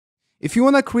If you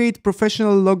want to create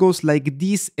professional logos like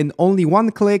these in only one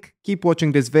click, keep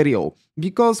watching this video,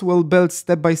 because we'll build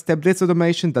step-by-step this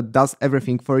automation that does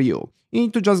everything for you. You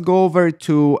need to just go over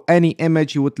to any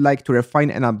image you would like to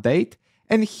refine and update,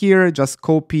 and here just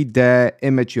copy the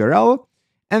image URL,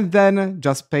 and then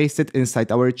just paste it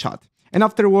inside our chat. And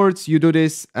afterwards, you do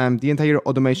this, the entire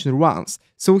automation runs.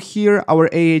 So here, our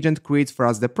AI agent creates for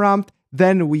us the prompt.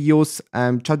 Then we use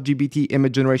ChatGPT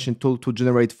image generation tool to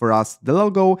generate for us the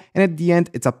logo. And at the end,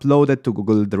 it's uploaded to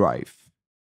Google Drive.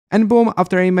 And boom,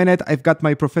 after a minute, I've got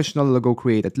my professional logo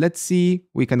created. Let's see,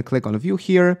 we can click on view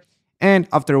here. And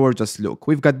afterwards, just look,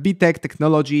 we've got BTech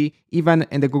technology, even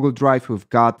in the Google Drive, we've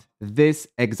got this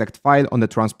exact file on the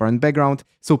transparent background.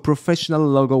 So professional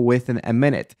logo within a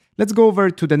minute. Let's go over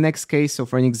to the next case. So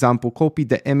for an example, copy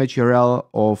the image URL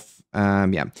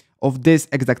of this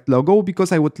exact logo,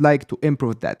 because I would like to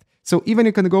improve that. So even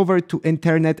you can go over to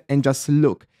internet and just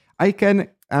look. I can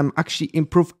actually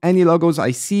improve any logos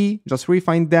I see, just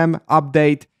refine them,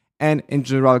 update, and in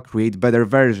general create better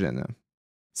version.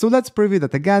 So let's preview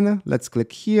that again. Let's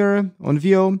click here on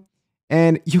view,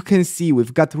 and you can see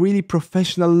we've got really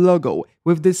professional logo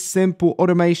with this simple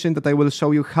automation that I will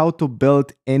show you how to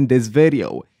build in this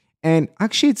video. And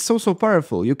actually it's so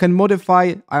powerful. You can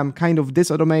modify kind of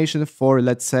this automation for,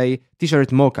 let's say, t-shirt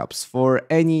mockups, for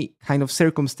any kind of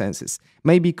circumstances,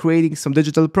 maybe creating some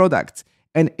digital products,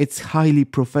 and it's highly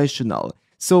professional.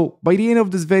 So by the end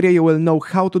of this video, you will know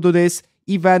how to do this.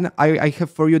 Even I have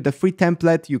for you the free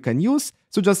template you can use.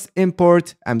 So just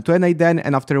import to n8n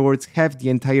and afterwards have the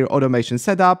entire automation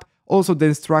set up. Also the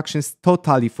instructions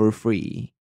totally for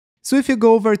free. So if you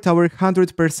go over to our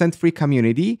 100% free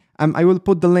community, I will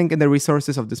put the link in the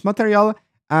resources of this material.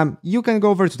 You can go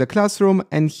over to the classroom,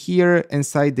 and here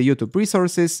inside the YouTube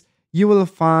resources, you will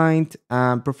find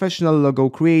professional logo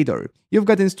creator. You've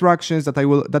got instructions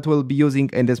that will be using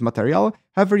in this material.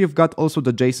 However, you've got also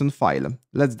the JSON file.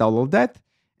 Let's download that,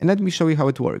 and let me show you how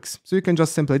it works. So you can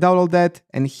just simply download that,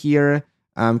 and here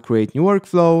create new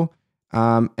workflow,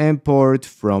 import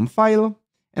from file,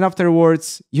 and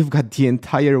afterwards you've got the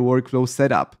entire workflow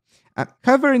set up.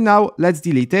 However, now let's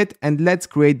delete it and let's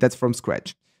create that from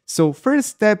scratch. So first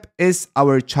step is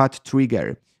our chat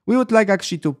trigger. We would like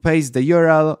actually to paste the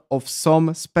URL of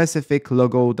some specific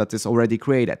logo that is already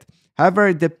created.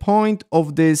 However, the point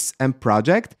of this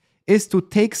project is to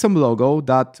take some logo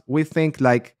that we think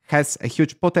like has a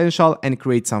huge potential and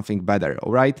create something better,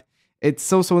 all right? It's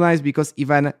so nice because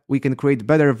even we can create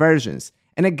better versions.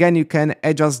 And again, you can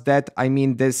adjust that,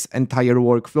 this entire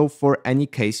workflow for any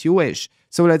case you wish.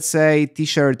 So let's say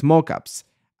t-shirt mockups.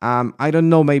 I don't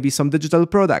know, maybe some digital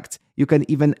products. You can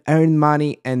even earn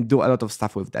money and do a lot of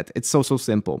stuff with that. It's so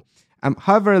simple.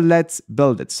 However, let's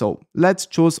build it. So let's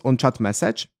choose on chat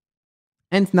message.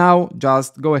 And now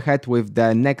just go ahead with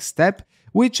the next step,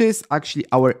 which is actually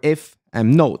our if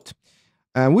node.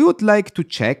 We would like to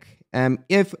check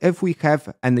if we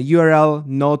have an URL,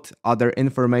 not other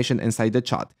information inside the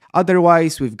chat.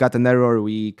 Otherwise, we've got an error.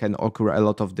 We can occur a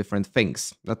lot of different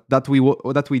things that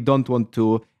we don't want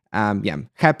to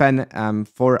happen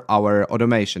for our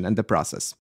automation and the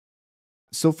process.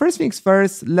 So first things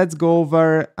first, let's go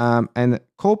over and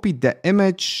copy the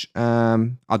image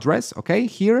address, okay,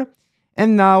 here.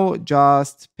 And now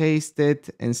just paste it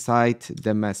inside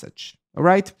the message, all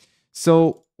right?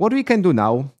 So what we can do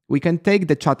now, we can take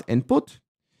the chat input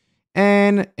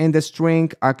and in the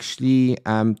string actually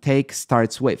take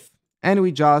starts with. And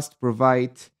we just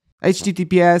provide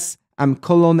HTTPS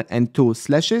colon and 2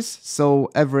 slashes. So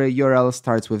every URL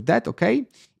starts with that, okay?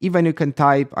 Even you can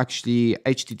type actually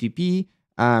HTTP,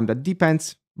 that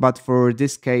depends. But for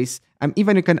this case,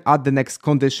 even you can add the next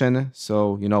condition.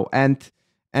 So,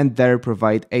 and there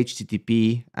provide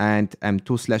HTTP and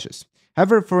 2 slashes.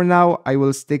 However, for now, I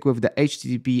will stick with the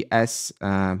HTTPS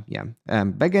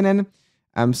beginning.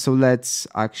 So let's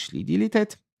actually delete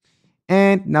it.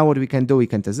 And now what we can do, we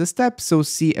can test the step. So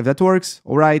see if that works.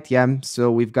 All right, so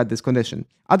we've got this condition.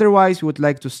 Otherwise, we would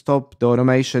like to stop the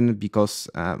automation because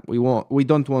we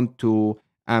don't want to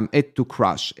it to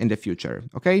crash in the future,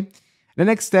 okay? The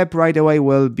next step right away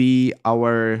will be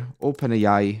our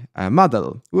OpenAI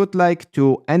model. We would like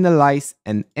to analyze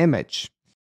an image.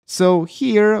 So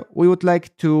here we would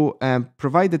like to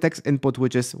provide the text input,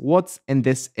 which is what's in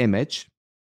this image.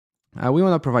 We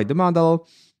want to provide the model.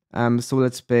 So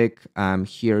let's pick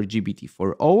here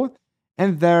GPT-4o.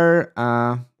 And there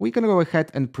we can go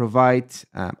ahead and provide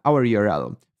our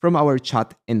URL from our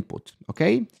chat input,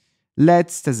 okay?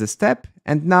 Let's test the step.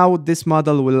 And now this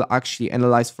model will actually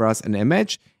analyze for us an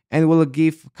image and will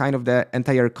give kind of the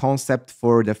entire concept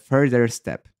for the further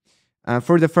step.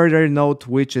 For the further node,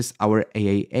 which is our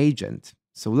AI agent.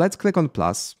 So let's click on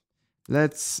plus.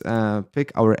 Let's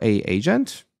pick our A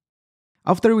agent.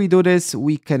 After we do this,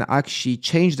 we can actually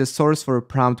change the source for a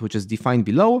prompt which is defined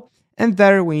below, and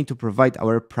there we need to provide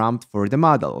our prompt for the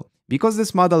model. Because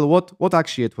this model, what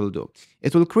actually it will do?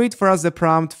 It will create for us the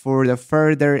prompt for the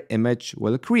further image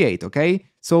we'll create, okay?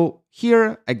 So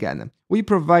here, again, we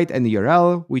provide an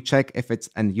URL, we check if it's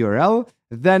an URL,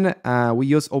 then we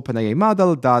use OpenAI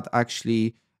model that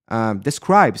actually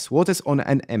describes what is on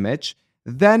an image.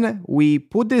 Then we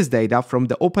put this data from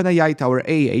the OpenAI to our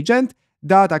AI agent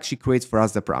that actually creates for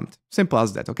us the prompt. Simple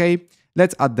as that, okay?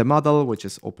 Let's add the model, which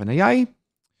is OpenAI.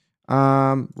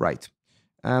 Right.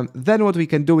 Then what we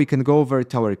can do, we can go over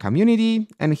to our community,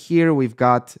 and here we've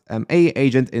got AI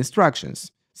agent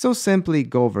instructions. So simply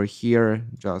go over here,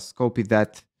 just copy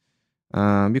that.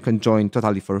 You can join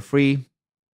totally for free.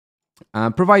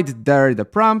 Provide there the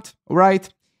prompt, right?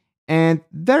 And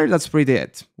there, that's pretty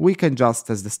it. We can just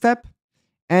test the step,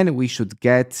 and we should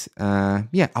get,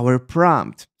 our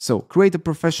prompt. So create a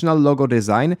professional logo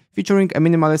design featuring a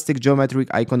minimalistic geometric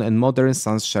icon and modern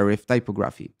sans serif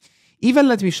typography. Even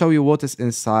let me show you what is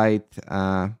inside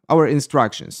our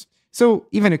instructions. So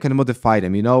even you can modify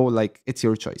them, like it's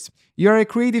your choice. You're a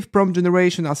creative prompt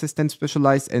generation assistant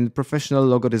specialized in professional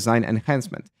logo design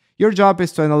enhancement. Your job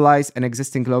is to analyze an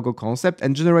existing logo concept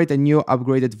and generate a new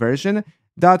upgraded version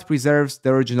that preserves the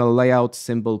original layout,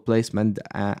 symbol placement,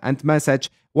 and message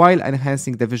while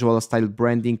enhancing the visual style,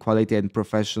 branding, quality, and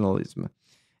professionalism.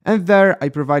 And there I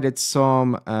provided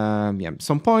some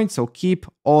points. So keep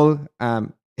all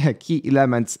key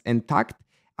elements intact.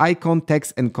 Icon,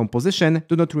 text, and composition.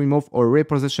 Do not remove or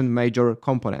reposition major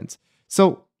components.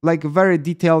 So like very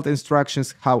detailed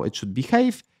instructions how it should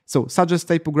behave. So suggest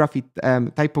typography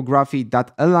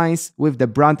that aligns with the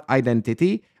brand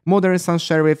identity, modern sans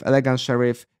serif, elegant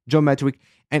serif, geometric.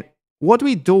 And what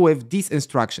we do with these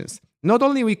instructions, not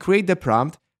only we create the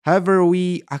prompt, however,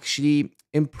 we actually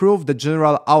improve the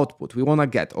general output we want to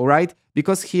get, all right?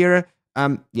 Because here,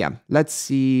 let's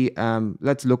see,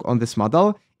 let's look on this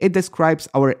model. It describes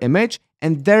our image,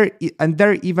 and there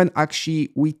even actually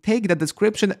we take the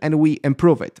description and we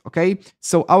improve it, okay?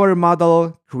 So our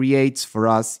model creates for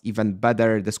us even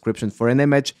better description for an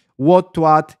image, what to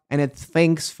add, and it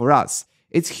thinks for us.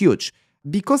 It's huge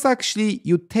because actually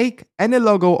you take any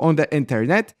logo on the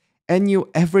internet and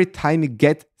you every time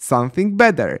get something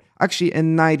better. Actually,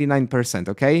 in 99%,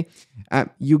 okay?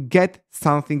 You get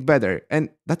something better, and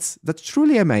that's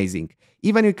truly amazing.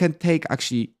 Even you can take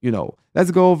actually, let's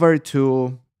go over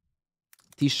to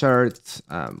t-shirt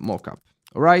mockup,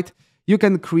 all right? You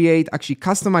can create, actually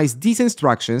customize these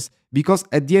instructions, because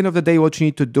at the end of the day, what you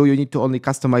need to do, you need to only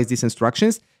customize these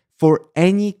instructions for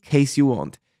any case you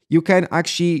want. You can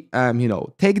actually,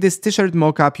 take this t-shirt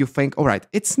mockup, you think, all right,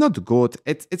 it's not good.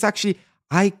 It's actually,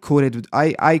 I could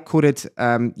it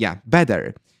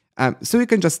better. So you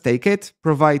can just take it,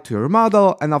 provide to your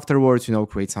model, and afterwards,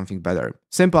 create something better.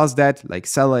 Simple as that, like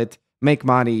sell it, make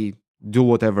money, do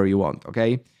whatever you want,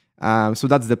 okay? So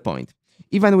that's the point.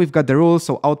 Even we've got the rules,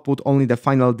 so output only the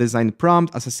final design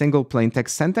prompt as a single plain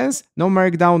text sentence, no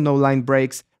markdown, no line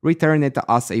breaks, return it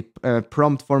as a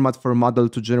prompt format for model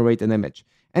to generate an image.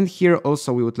 And here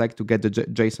also we would like to get the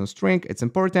JSON string, it's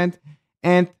important,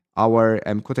 and our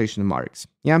quotation marks,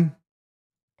 yeah?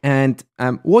 And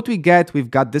what we get,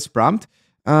 we've got this prompt.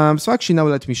 So actually now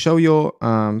let me show you.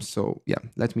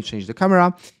 Let me change the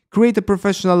camera. Create a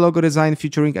professional logo design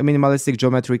featuring a minimalistic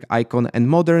geometric icon and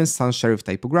modern sans serif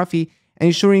typography,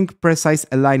 ensuring precise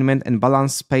alignment and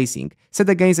balanced spacing, set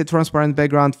against a transparent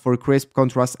background for crisp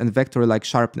contrast and vector-like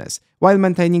sharpness, while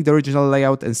maintaining the original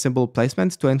layout and symbol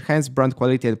placement to enhance brand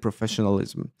quality and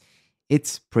professionalism.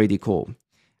 It's pretty cool.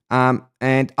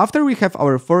 And after we have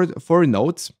our four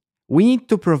nodes, we need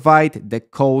to provide the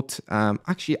code,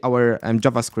 our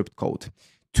JavaScript code,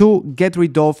 to get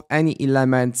rid of any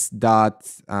elements that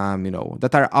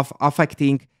that are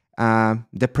affecting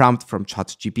the prompt from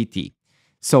ChatGPT.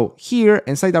 So here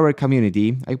inside our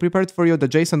community, I prepared for you the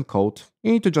JSON code.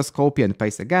 You need to just copy and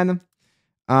paste again.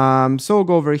 So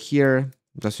go over here,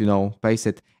 just paste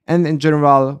it. And in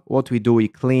general, what we do, we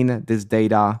clean this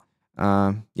data.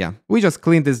 We just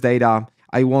clean this data.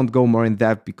 I won't go more in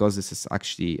depth because this is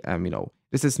actually,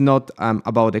 this is not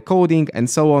about the coding and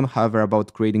so on, however,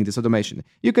 about creating this automation.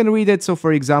 You can read it. So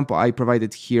for example, I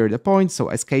provided here the points. So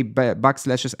escape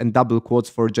backslashes and double quotes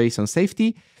for JSON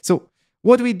safety. So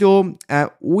what we do,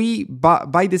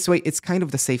 by this way, it's kind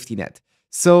of the safety net.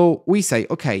 So we say,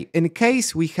 okay, in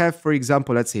case we have, for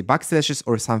example, let's say backslashes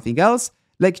or something else,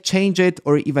 like change it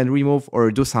or even remove or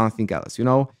do something else,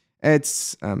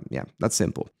 It's, that's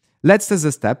simple. Let's test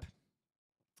the step.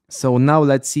 So now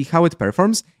let's see how it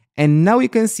performs. And now you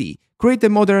can see, create a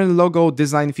modern logo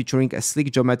design featuring a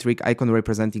sleek geometric icon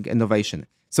representing innovation.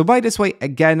 So by this way,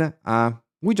 again,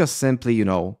 we just simply,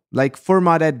 like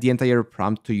formatted the entire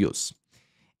prompt to use.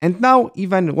 And now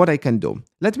even what I can do,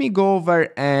 let me go over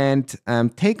and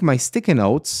take my sticky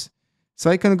notes. So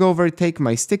I can go over, take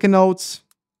my sticky notes,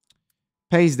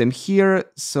 paste them here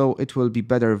so it will be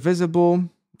better visible.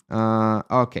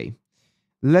 Okay,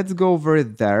 let's go over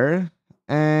there.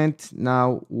 And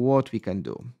now what we can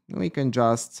do, we can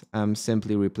just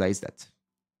simply replace that.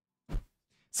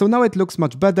 So now it looks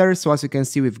much better. So as you can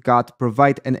see, we've got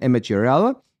provide an image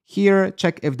URL. Here,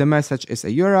 check if the message is a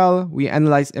URL. We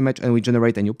analyze image and we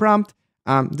generate a new prompt.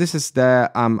 This is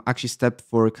the actually step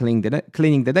for cleaning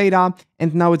the data.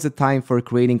 And now it's the time for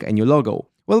creating a new logo.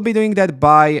 We'll be doing that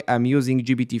by using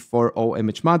GPT-4o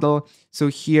image model. So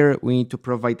here we need to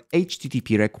provide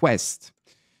HTTP request.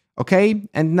 Okay,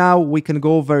 and now we can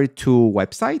go over to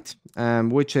website,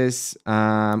 which is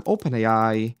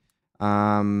OpenAI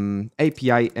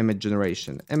API image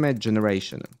generation.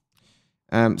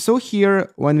 So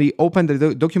here, when we open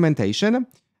the documentation,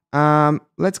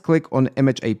 let's click on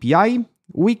Image API.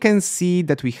 We can see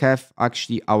that we have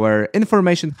actually our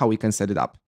information, how we can set it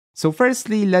up. So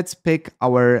firstly, let's pick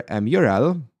our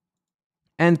URL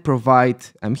and provide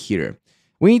here.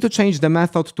 We need to change the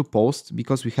method to post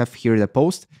because we have here the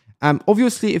post.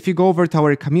 Obviously, if you go over to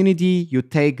our community, you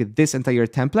take this entire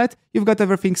template, you've got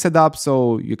everything set up,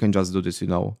 so you can just do this,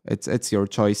 it's your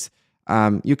choice.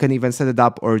 You can even set it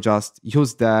up or just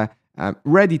use the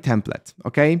ready template,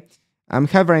 okay?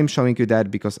 However, I'm showing you that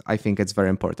because I think it's very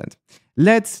important.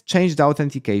 Let's change the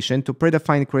authentication to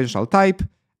predefined credential type.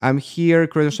 Here,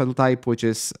 credential type, which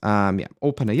is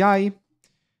OpenAI.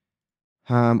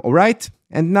 All right,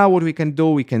 and now what we can do,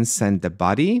 we can send the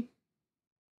body.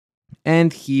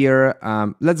 And here,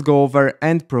 let's go over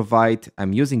and provide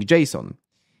using JSON.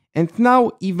 And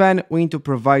now even we need to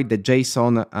provide the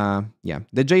JSON,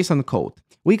 the JSON code.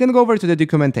 We can go over to the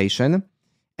documentation,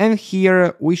 and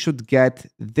here we should get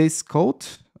this code.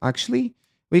 Actually,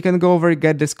 we can go over,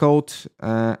 get this code,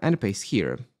 and paste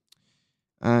here.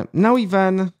 Now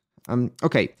even,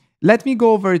 okay, let me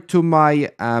go over to my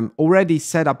already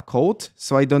set up code,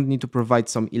 so I don't need to provide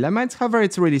some elements. However,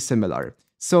 it's really similar.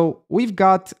 So we've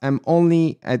got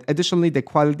only additionally the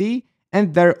quality,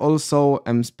 and there also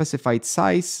specified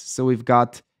size. So we've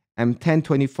got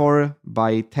 1024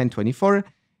 by 1024.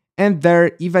 And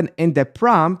there, even in the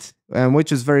prompt,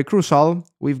 which is very crucial,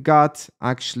 we've got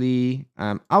actually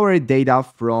our data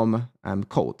from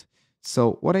code.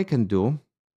 So what I can do,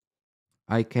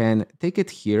 I can take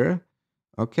it here.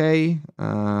 Okay,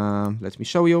 let me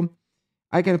show you.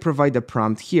 I can provide the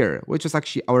prompt here, which is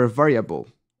actually our variable.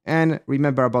 And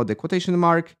remember about the quotation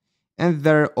mark, and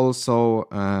there also,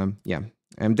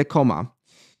 the comma.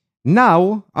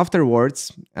 Now,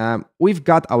 afterwards, we've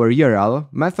got our URL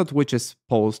method, which is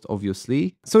post,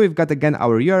 obviously. So we've got again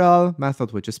our URL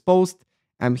method, which is post.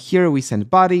 Here we send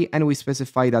body, and we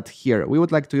specify that here we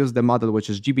would like to use the model,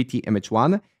 which is GPT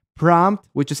image1, prompt,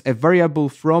 which is a variable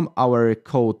from our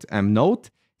code node,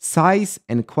 size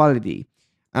and quality.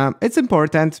 It's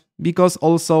important because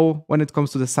also when it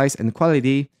comes to the size and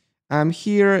quality,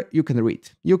 here you can read.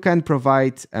 You can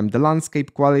provide the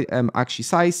landscape quality, actually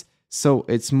size, so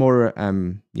it's more,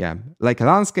 like a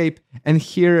landscape, and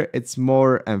here it's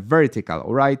more vertical,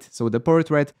 all right? So the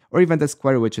portrait or even the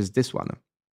square, which is this one.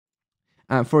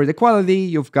 For the quality,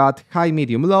 you've got high,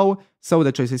 medium, low, so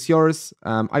the choice is yours.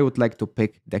 I would like to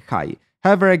pick the high.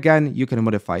 However, again, you can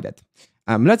modify that.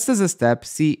 Let's test a step,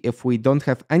 see if we don't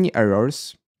have any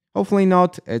errors. Hopefully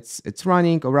not, it's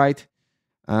running, all right?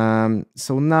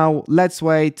 So now let's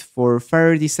wait for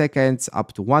 30 seconds,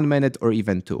 up to 1 minute or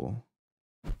even 2.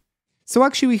 So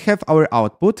actually we have our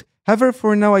output. However,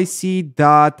 for now I see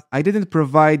that I didn't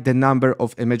provide the number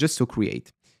of images to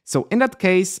create. So in that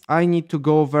case, I need to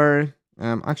go over,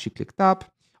 actually click tab,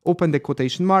 open the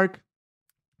quotation mark,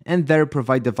 and there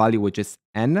provide the value, which is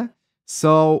n.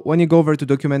 So when you go over to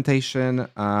documentation,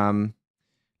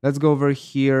 let's go over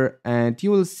here and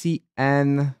you will see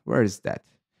n. Where is that?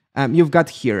 You've got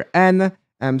here n.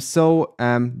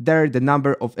 There the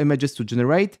number of images to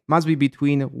generate must be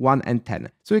between 1 and 10.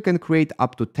 So you can create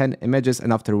up to 10 images,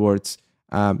 and afterwards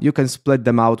you can split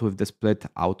them out with the split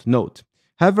out node.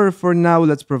 However, for now,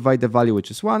 let's provide the value, which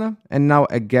is 1, and now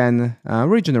again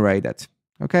regenerate it.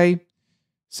 Okay,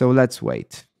 so let's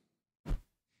wait.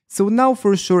 So now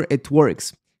for sure it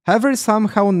works. However,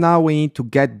 somehow now we need to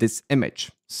get this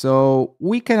image. So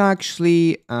we can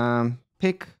actually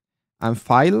pick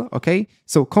file, okay?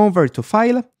 So convert to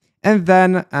file, And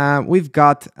then we've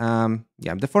got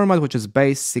the format, which is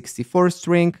base64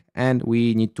 string, and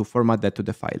we need to format that to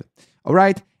the file. All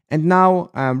right, and now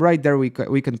right there we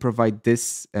can provide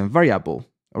this variable.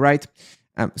 All right,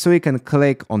 so we can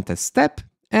click on the step,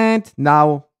 and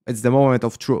now it's the moment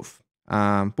of truth.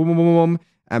 Boom, boom, boom,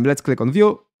 boom. Let's click on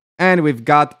view, and we've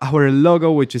got our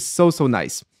logo, which is so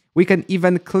nice. We can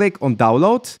even click on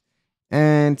download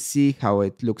and see how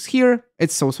it looks here.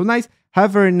 It's so nice.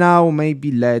 However, now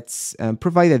maybe let's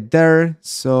provide it there,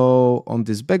 so on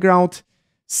this background.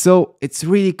 So it's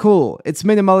really cool. It's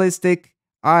minimalistic.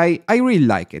 I really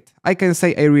like it. I can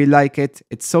say I really like it.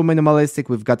 It's so minimalistic.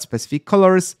 We've got specific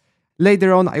colors.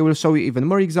 Later on, I will show you even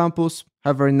more examples.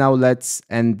 However, now let's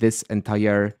end this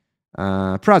entire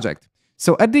project.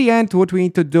 So at the end, what we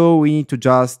need to do, we need to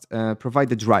just provide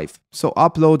the drive. So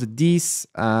upload these,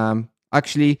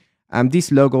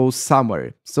 these logos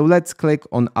somewhere. So let's click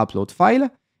on upload file.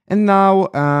 And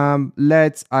now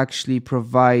let's actually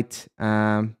provide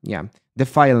the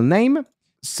file name.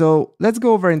 So let's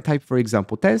go over and type, for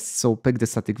example, test. So pick the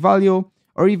static value,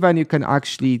 or even you can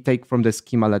actually take from the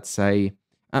schema, let's say,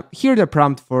 here the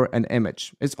prompt for an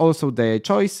image. It's also the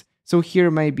choice. So here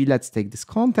maybe let's take this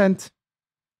content.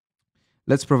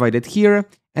 Let's provide it here.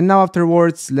 And now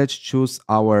afterwards, let's choose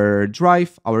our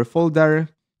drive, our folder.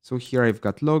 So here I've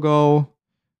got logo.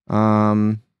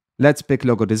 Let's pick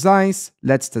logo designs.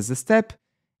 Let's test the step.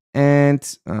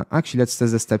 And actually, let's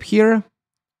test the step here.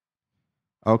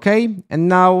 Okay. And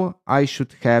now I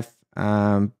should have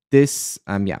this,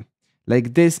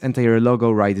 like this entire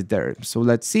logo right there. So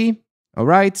let's see. All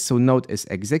right. So node is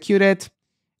executed.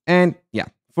 And yeah,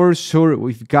 for sure,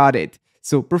 we've got it.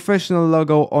 So professional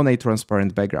logo on a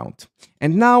transparent background.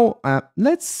 And now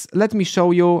let me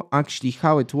show you actually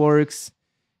how it works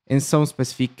in some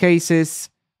specific cases.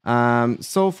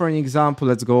 So for an example,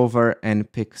 let's go over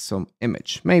and pick some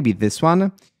image, maybe this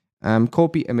one,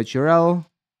 copy image URL,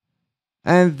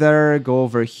 and there, go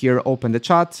over here, open the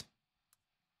chat,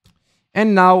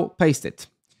 and now paste it.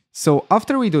 So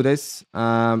after we do this,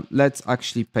 let's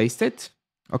actually paste it.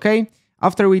 Okay.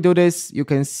 After we do this, you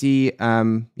can see,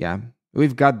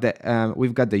 we've got the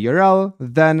URL.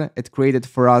 Then it created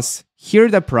for us here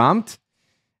the prompt.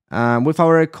 With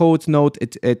our code node,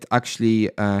 it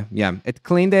actually it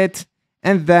cleaned it,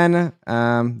 and then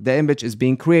the image is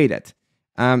being created.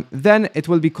 Then it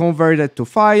will be converted to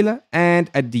file,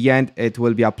 and at the end it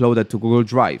will be uploaded to Google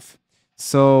Drive.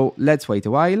 So let's wait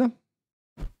a while.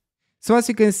 So as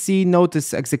you can see, node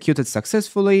is executed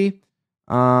successfully.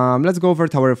 Let's go over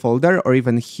to our folder, or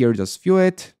even here just view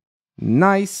it.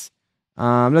 Nice.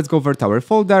 Let's go over to our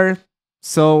folder.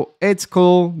 So it's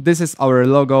cool. This is our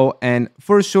logo, and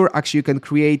for sure, actually, you can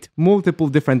create multiple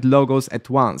different logos at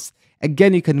once.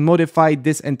 Again, you can modify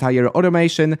this entire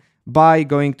automation by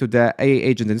going to the AI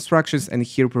agent instructions and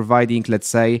here providing, let's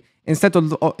say, instead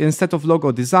of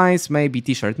logo designs, maybe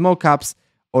t-shirt mockups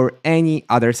or any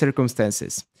other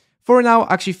circumstances. For now,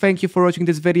 actually, thank you for watching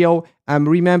this video.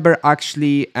 Remember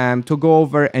actually to go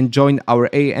over and join our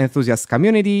AI enthusiast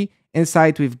community.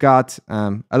 Inside, we've got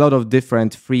a lot of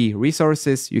different free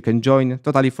resources. You can join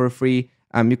totally for free.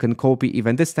 You can copy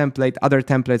even this template, other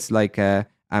templates like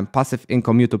passive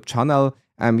income YouTube channel,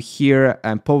 here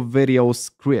pop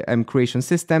videos creation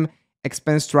system,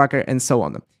 expense tracker, and so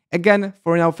on. Again,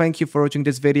 for now, thank you for watching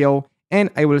this video,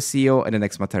 and I will see you in the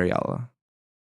next material.